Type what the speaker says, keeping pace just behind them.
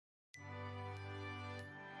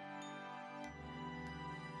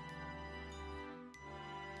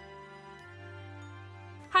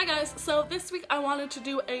Hi guys, so this week I wanted to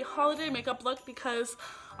do a holiday makeup look because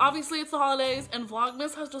obviously it's the holidays and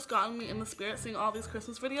Vlogmas has just gotten me in the spirit seeing all these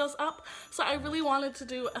Christmas videos up, so I really wanted to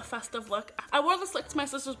do a festive look. I wore this look to my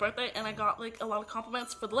sister's birthday and I got like a lot of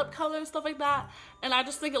compliments for the lip color and stuff like that, and I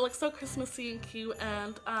just think it looks so Christmassy and cute.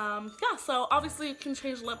 And yeah, so obviously you can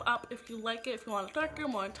change the lip up if you like it, if you want it darker,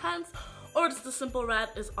 more intense, or just a simple red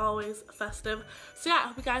is always festive. So yeah, I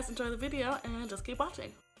hope you guys enjoy the video and just keep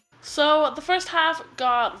watching. So the first half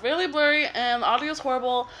got really blurry and the audio is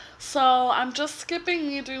horrible, so I'm just skipping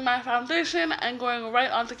me doing my foundation and going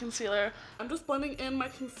right onto concealer. I'm just blending in my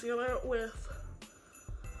concealer with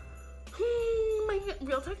my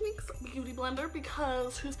Real Techniques Beauty Blender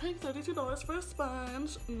because who's paying $32 for a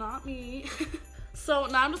sponge? Not me. So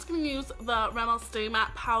now I'm just going to use the Rimmel Stay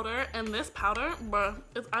Matte powder, and this powder, bruh,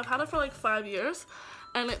 I've had it for like 5 years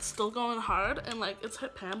and it's still going hard and like it's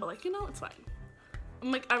hit pan, but like, you know, it's fine.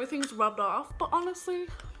 And like everything's rubbed off, but honestly,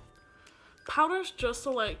 powder's just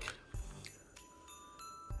so like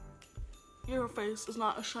your face is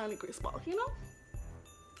not a shiny grease ball, you know?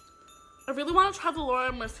 I really want to try the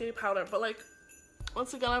Laura Mercier powder, but like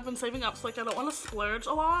once again I've been saving up, so like I don't want to splurge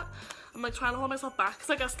a lot. I'm like trying to hold myself back because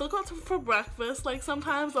like I still go out for breakfast like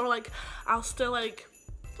sometimes, or like I'll still like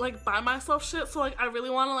buy myself shit, so like I really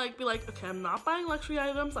want to like be like, okay, I'm not buying luxury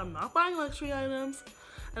items, I'm not buying luxury items.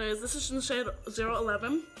 Anyways, this is in the shade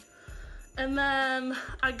 011. And then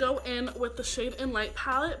I go in with the Shade in Light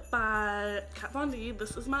palette by Kat Von D.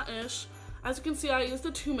 This is my ish. As you can see, I used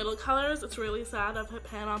the two middle colors. It's really sad. I've hit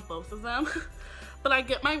pan on both of them. But I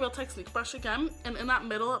get my Real Techniques brush again, and in that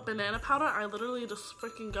middle banana powder, I literally just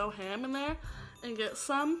freaking go ham in there and get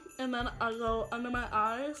some. And then I go under my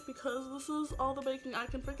eyes because this is all the baking I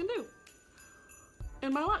can freaking do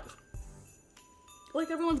in my life. Like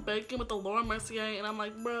everyone's baking with the Laura Mercier and I'm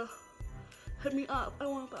like, bruh, hit me up, I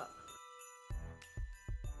want that.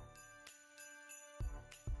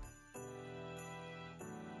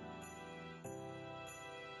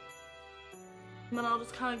 And then I'll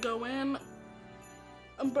just kind of go in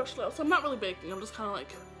and brush it out. So I'm not really baking, I'm just kind of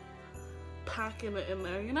like packing it in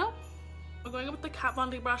there, you know? I'm going in with the Kat Von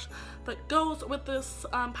D brush that goes with this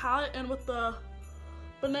palette, and with the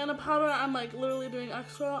banana powder, I'm like literally doing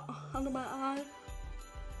extra under my eye.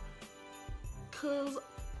 Because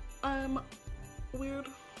I'm weird.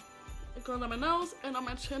 It goes on my nose and on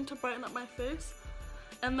my chin to brighten up my face.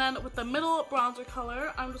 And then with the middle bronzer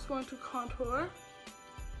color, I'm just going to contour.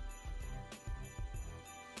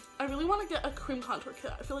 I really want to get a cream contour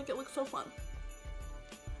kit. I feel like it looks so fun.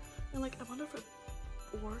 And like, I wonder if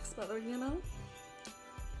it works better, you know?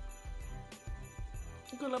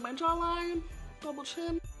 Go down my jawline, double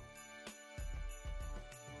chin.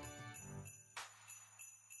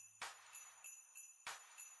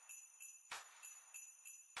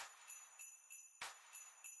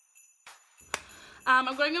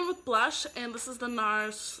 I'm going in with blush, and this is the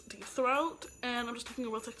NARS Deep Throat, and I'm just taking a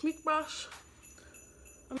Real Technique brush.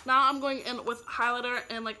 Now I'm going in with highlighter,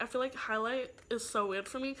 and like I feel like highlight is so weird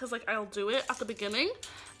for me because like I'll do it at the beginning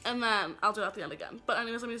and then I'll do it at the end again. But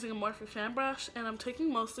anyways, I'm using a Morphe fan brush, and I'm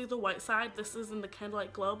taking mostly the white side. This is in the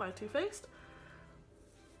Candlelight Glow by Too Faced.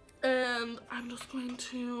 And I'm just going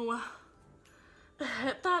to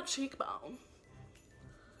hit that cheekbone.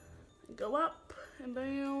 Go up and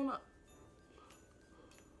down.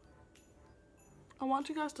 I want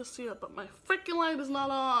you guys to see it, but my freaking light is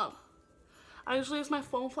not on. I usually use my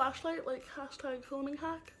phone flashlight, like hashtag filming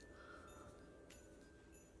hack.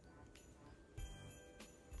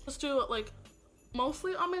 Just do it like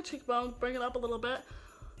mostly on my cheekbone, bring it up a little bit,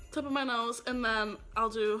 tip of my nose, and then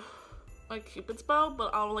I'll do like Cupid's bow,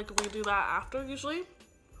 but I'll like redo that after usually.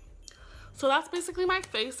 So that's basically my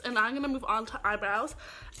face, and now I'm gonna move on to eyebrows.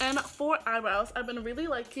 And for eyebrows, I've been really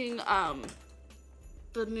liking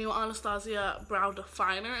the new Anastasia brow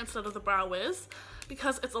definer instead of the Brow Wiz,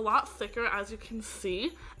 because it's a lot thicker, as you can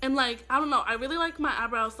see. And like, I don't know, I really like my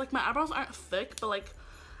eyebrows. Like, my eyebrows aren't thick, but like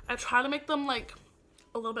I try to make them like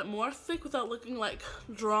a little bit more thick without looking like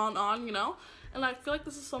drawn on, you know? And I feel like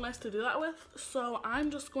this is so nice to do that with, so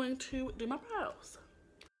I'm just going to do my brows.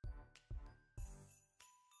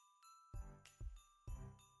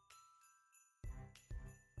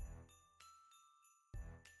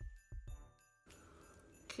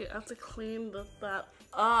 Okay, I have to clean that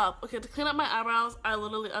up. Okay, to clean up my eyebrows, I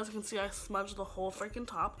literally, as you can see, I smudged the whole freaking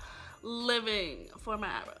top. Living for my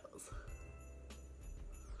eyebrows.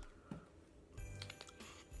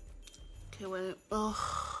 Okay, wait. Ugh,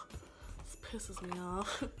 this pisses me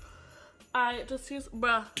off. I just use,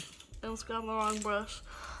 bruh, I almost grabbed the wrong brush.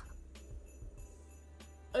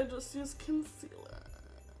 I just use concealer.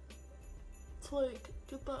 to like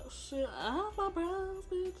get that shit out of my brows,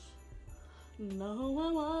 bitch. No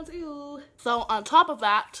one wants you. So on top of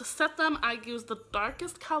that, to set them, I use the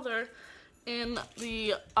darkest color in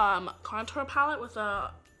the contour palette with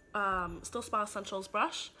a Still Spa Essentials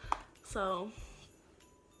brush. So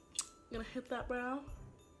I'm gonna hit that brow.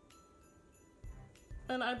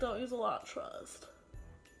 And I don't use a lot, trust.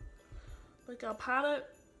 Like I'll pat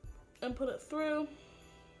it and put it through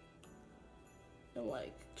and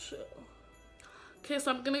like chill. Okay,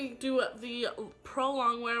 so I'm gonna do the Pro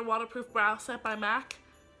Longwear Waterproof Brow Set by MAC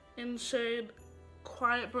in shade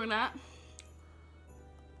Quiet Brunette.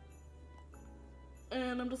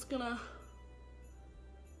 And I'm just gonna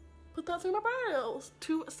put that through my brows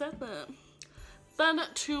to set them. Then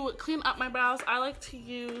to clean up my brows, I like to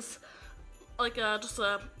use like just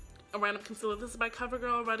a random concealer. This is by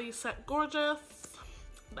CoverGirl Ready Set Gorgeous.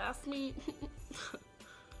 That's me.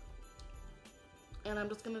 And I'm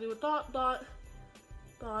just gonna do a dot, dot,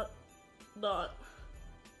 dot, dot,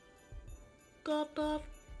 dot,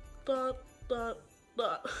 dot, dot, dot,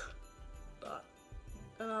 dot, dot.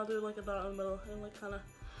 And I'll do like a dot in the middle and like kind of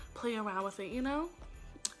play around with it, you know?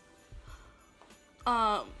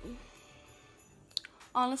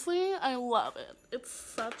 Honestly, I love it. It's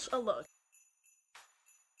such a look.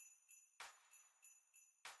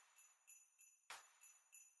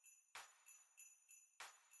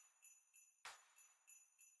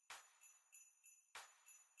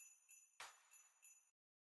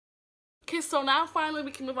 Okay, so now finally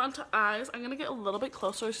we can move on to eyes. I'm gonna get a little bit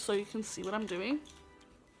closer so you can see what I'm doing.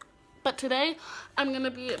 But today, I'm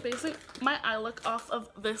gonna be basing my eye look off of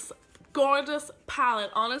this gorgeous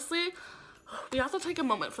palette. Honestly, we have to take a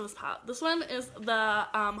moment for this palette. This one is the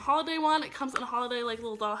holiday one. It comes in a holiday, like,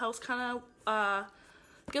 little dollhouse kind of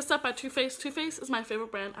gift set by Too Faced. Too Faced is my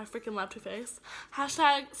favorite brand. I freaking love Too Faced.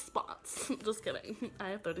 Hashtag spots. Just kidding. I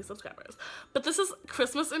have 30 subscribers. But this is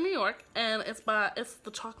Christmas in New York, and it's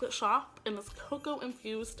the chocolate shop, and it's cocoa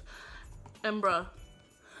infused Embra.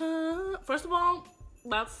 First of all,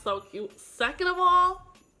 that's so cute. Second of all,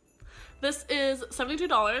 this is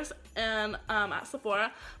 $72 and at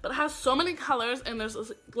Sephora, but it has so many colors, and there's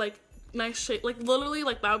this like nice shade, like literally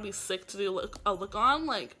like that would be sick to do a look on,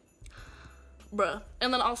 like bruh.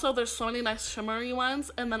 And then also there's so many nice shimmery ones,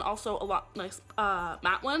 and then also a lot nice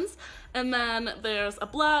matte ones, and then there's a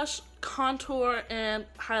blush, contour, and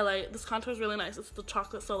highlight. This contour is really nice. It's the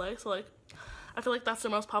Chocolate Soleil, so like I feel like that's the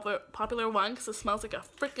most popular one because it smells like a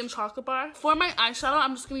freaking chocolate bar. For my eyeshadow,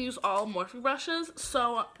 I'm just going to use all Morphe brushes.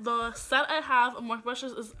 So the set I have of Morphe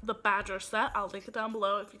brushes is the Badger set. I'll link it down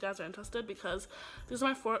below if you guys are interested, because these are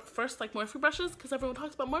my first like Morphe brushes, because everyone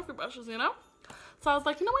talks about Morphe brushes, you know? So I was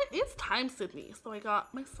like, you know what? It's time, Sydney. So I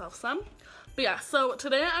got myself some. But yeah, so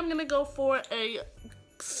today I'm going to go for a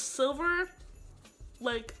silver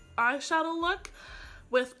like eyeshadow look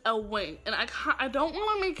with a wing, and I don't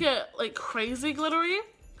want to make it like crazy glittery,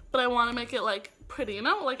 but I want to make it like pretty, you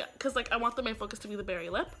know, like because like I want the main focus to be the berry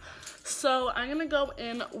lip. So I'm gonna go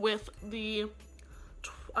in with the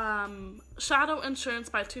Shadow Insurance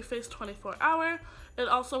by Too Faced 24 Hour. It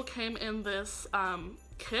also came in this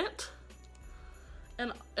kit,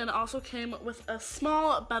 and also came with a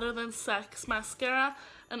small Better Than Sex mascara,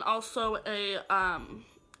 and also a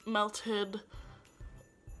melted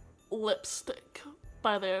lipstick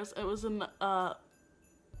by theirs. It was in I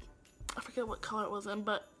forget what color it was in,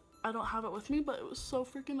 but I don't have it with me, but it was so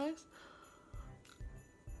freaking nice.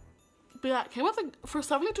 But yeah, it came with for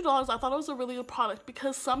 $72. I thought it was a really good product,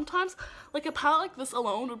 because sometimes like a palette like this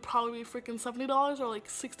alone would probably be freaking $70 or like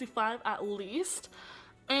 $65 at least,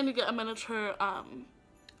 and you get a miniature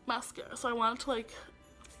mascara. So I wanted to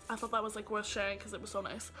I thought that was like worth sharing because it was so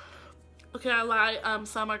nice. Okay, I lie,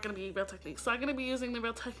 some are gonna be Real Technique. So I'm gonna be using the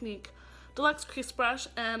Real Technique Deluxe Crease Brush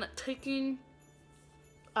and taking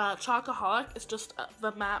Chocoholic. It's just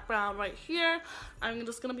the matte brown right here. I'm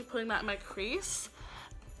just gonna be putting that in my crease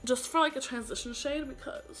just for like a transition shade,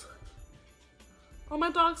 because oh, my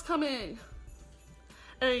dog's coming.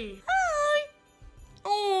 Hey, hi.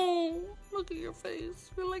 Oh, look at your face.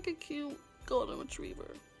 You're like a cute golden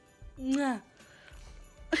retriever. Mwah.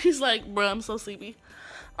 He's like, bruh, I'm so sleepy.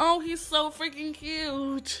 Oh, he's so freaking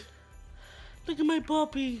cute. Look at my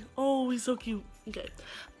puppy. Oh, he's so cute. Okay,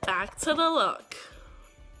 back to the look.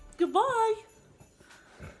 Goodbye.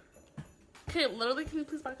 Okay, literally, can you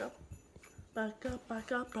please back up? Back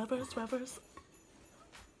up, reverse.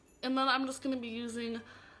 And then I'm just going to be using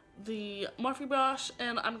the Morphe brush,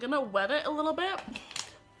 and I'm going to wet it a little bit.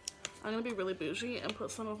 I'm going to be really bougie and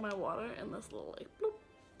put some of my water in this little, like, bloop.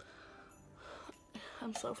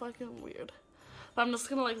 I'm so fucking weird. But I'm just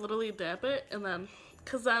going to, like, literally damp it, and then,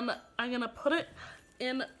 because then I'm going to put it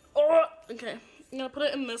in, oh, Okay, I'm gonna put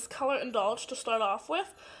it in this color Indulge to start off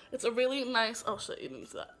with. It's a really nice, oh shit, you didn't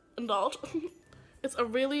see that. Indulge. It's a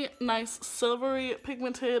really nice silvery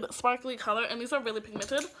pigmented sparkly color, and these are really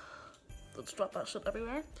pigmented. Let's drop that shit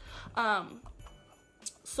everywhere.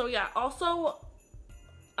 So yeah, also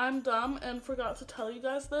I'm dumb and forgot to tell you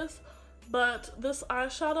guys this, but this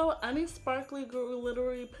eyeshadow, any sparkly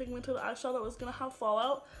glittery pigmented eyeshadow is gonna have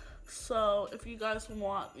fallout. So if you guys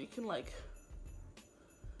want, you can like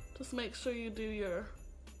just make sure you do your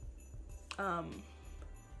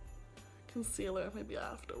concealer maybe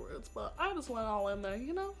afterwards, but I just went all in there,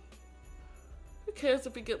 you know? Who cares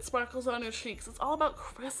if you get sparkles on your cheeks? It's all about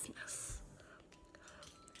Christmas.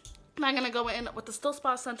 And I'm gonna go in with the Still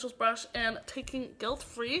Spot Essentials brush and taking Guilt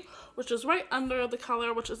Free, which is right under the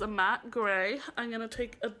color, which is a matte gray. I'm gonna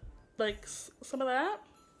take some of that.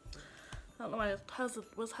 I don't know why I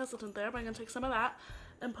was hesitant there, but I'm gonna take some of that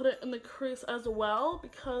and put it in the crease as well,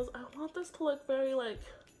 because I want this to look very like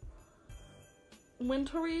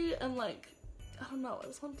wintry and like, I don't know, I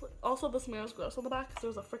just want to, also this mirror is gross on the back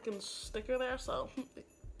because there's a freaking sticker there, so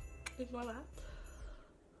ignore that.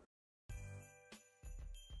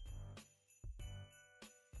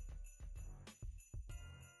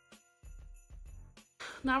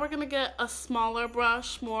 Now we're gonna get a smaller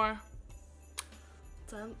brush, more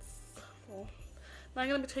dense. Now I'm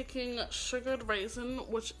going to be taking Sugared Raisin,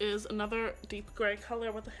 which is another deep gray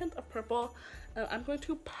color with a hint of purple, and I'm going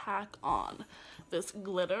to pack on this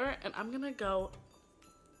glitter, and I'm going to go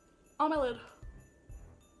on my lid.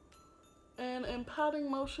 And in patting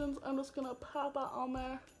motions, I'm just going to pat that on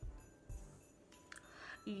there.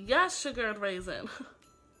 Yes, Sugared Raisin.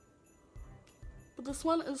 But this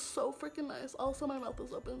one is so freaking nice. Also, my mouth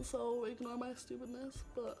is open, so ignore my stupidness,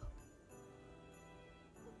 but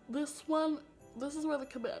this one, this is where the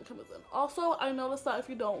command comes in. Also, I noticed that if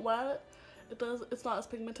you don't wet it, it's not as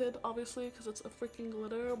pigmented, obviously, because it's a freaking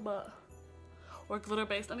glitter, or glitter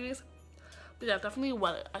based anyways. But yeah, definitely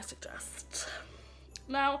wet it, I suggest.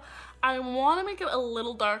 Now, I want to make it a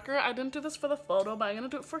little darker. I didn't do this for the photo, but I'm going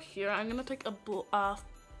to do it for here. I'm going to take a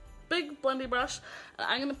big blendy brush, and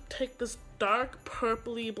I'm going to take this dark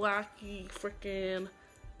purpley blacky freaking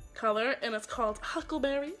color, and it's called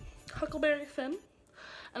Huckleberry Fin.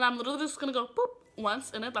 And I'm literally just gonna go boop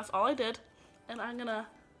once in it. That's all I did. And my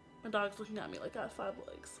dog's looking at me like I have 5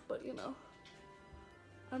 legs, but you know.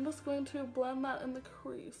 I'm just going to blend that in the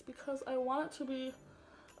crease because I want it to be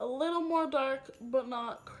a little more dark, but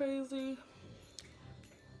not crazy.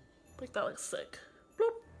 Like that looks sick.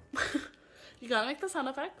 Bloop. You gotta make the sound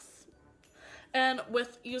effects. And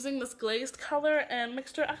with using this glazed color and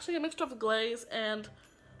actually a mixture of glaze and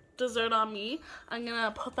Dessert on Me, I'm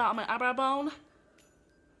gonna put that on my eyebrow bone.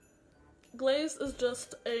 Glaze is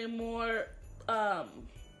just a more,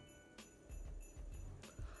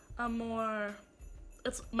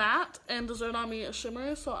 it's matte, and Dessert on Me is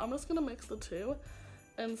shimmery, so I'm just gonna mix the two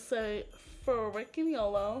and say frickin'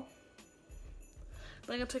 YOLO.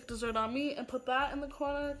 Then I'm gonna take Dessert on Me and put that in the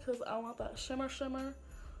corner because I want that shimmer.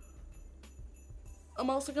 I'm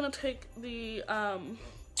also gonna take the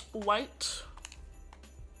white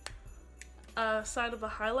side of the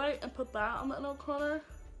highlight and put that on the inner corner,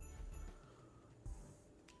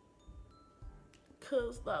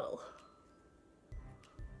 because that'll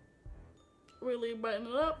really brighten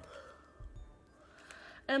it up.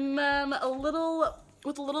 And then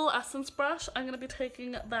with a little essence brush, I'm going to be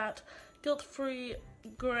taking that Guilt Free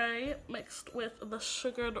gray mixed with the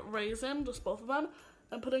Sugared Raisin, just both of them,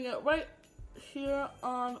 and putting it right here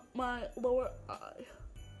on my lower eye.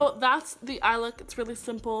 So that's the eye look. It's really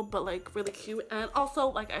simple but like really cute, and also,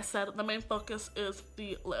 like I said, the main focus is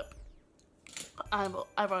the lip.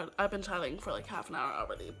 I've been chatting for like half an hour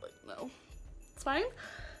already, but no, it's fine.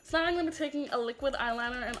 So now I'm going to be taking a liquid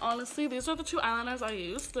eyeliner, and honestly, these are the 2 eyeliners I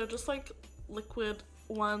use. They're just like liquid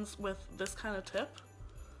ones with this kind of tip.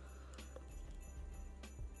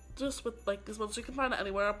 Just with like these ones, you can find it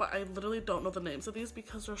anywhere, but I literally don't know the names of these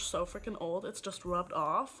because they're so freaking old. It's just rubbed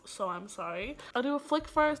off, so I'm sorry. I do a flick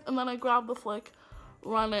first, and then I grab the flick,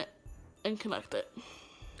 run it, and connect it.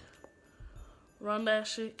 Run that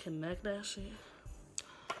shit, connect that shit.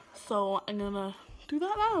 So I'm gonna do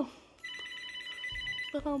that now.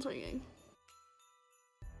 The phone's ringing.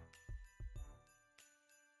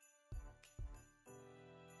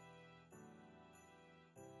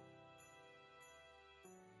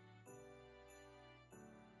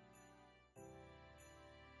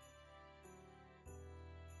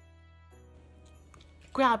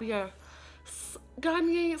 Grab your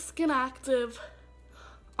Garnier Skin Active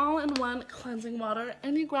all-in-one cleansing water,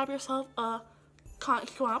 and you grab yourself a cotton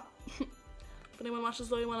swab. If anyone watches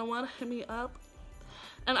Zoe 101, hit me up.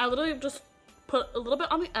 And I literally just put a little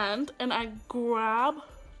bit on the end, and I grab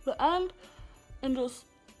the end and just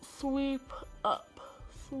sweep up,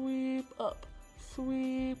 sweep up,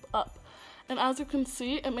 sweep up. And as you can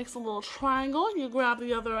see, it makes a little triangle. You grab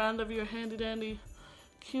the other end of your handy dandy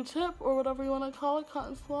Q-tip or whatever you want to call it,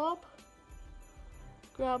 cotton swab.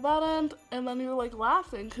 Grab that end, and then you're like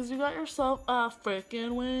laughing because you got yourself a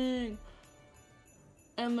freaking wing.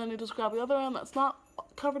 And then you just grab the other end that's not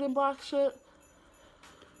covered in black shit.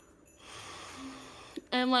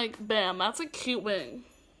 And like, bam, that's a cute wing.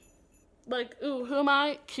 Like, ooh, who am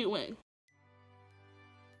I? Cute wing.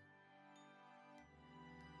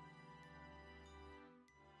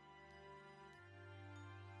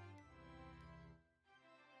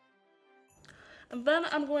 And then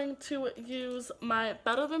I'm going to use my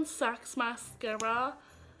Better Than Sex mascara,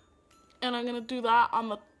 and I'm going to do that on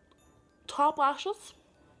the top lashes.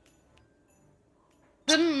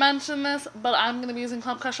 Didn't mention this, but I'm going to be using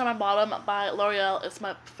Clump Crush on my bottom by L'Oreal. It's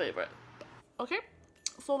my favorite. Okay,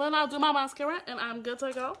 so then I'll do my mascara, and I'm good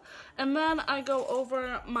to go. And then I go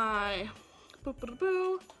over my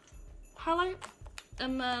boo highlight,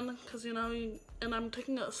 and then, because you know, and I'm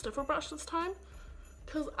taking a stiffer brush this time,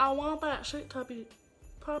 because I want that shape to be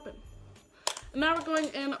popping. And now we're going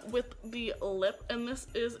in with the lip, and this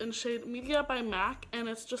is in shade Media by MAC, and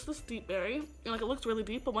it's just this deep berry. And like, it looks really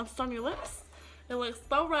deep, but once it's on your lips, it looks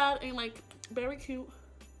so red and like very cute.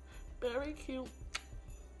 Very cute.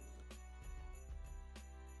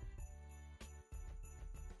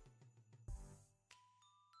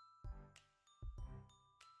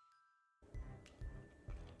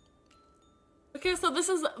 Okay, so this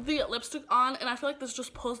is the lipstick on, and I feel like this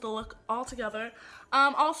just pulls the look all together.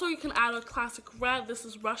 Also, you can add a classic red. This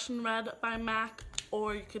is Russian Red by MAC,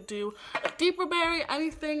 or you could do a deeper berry,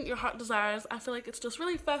 anything your heart desires. I feel like it's just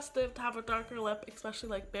really festive to have a darker lip, especially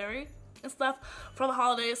like berry and stuff for the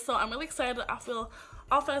holidays. So I'm really excited. I feel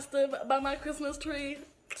all festive by my Christmas tree.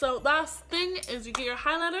 So last thing is you get your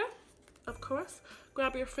highlighter, of course.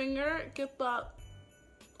 Grab your finger, get that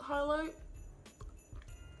highlight,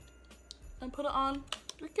 and put it on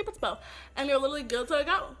your Cupid's bow, and you're literally good to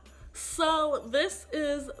go. So this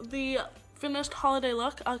is the finished holiday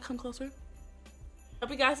look. I'll come closer. Hope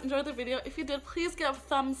you guys enjoyed the video. If you did, please give a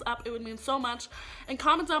thumbs up. It would mean so much. And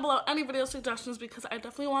comment down below any video suggestions, because I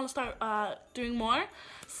definitely want to start doing more.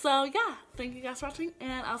 So yeah, thank you guys for watching,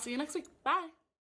 and I'll see you next week. Bye.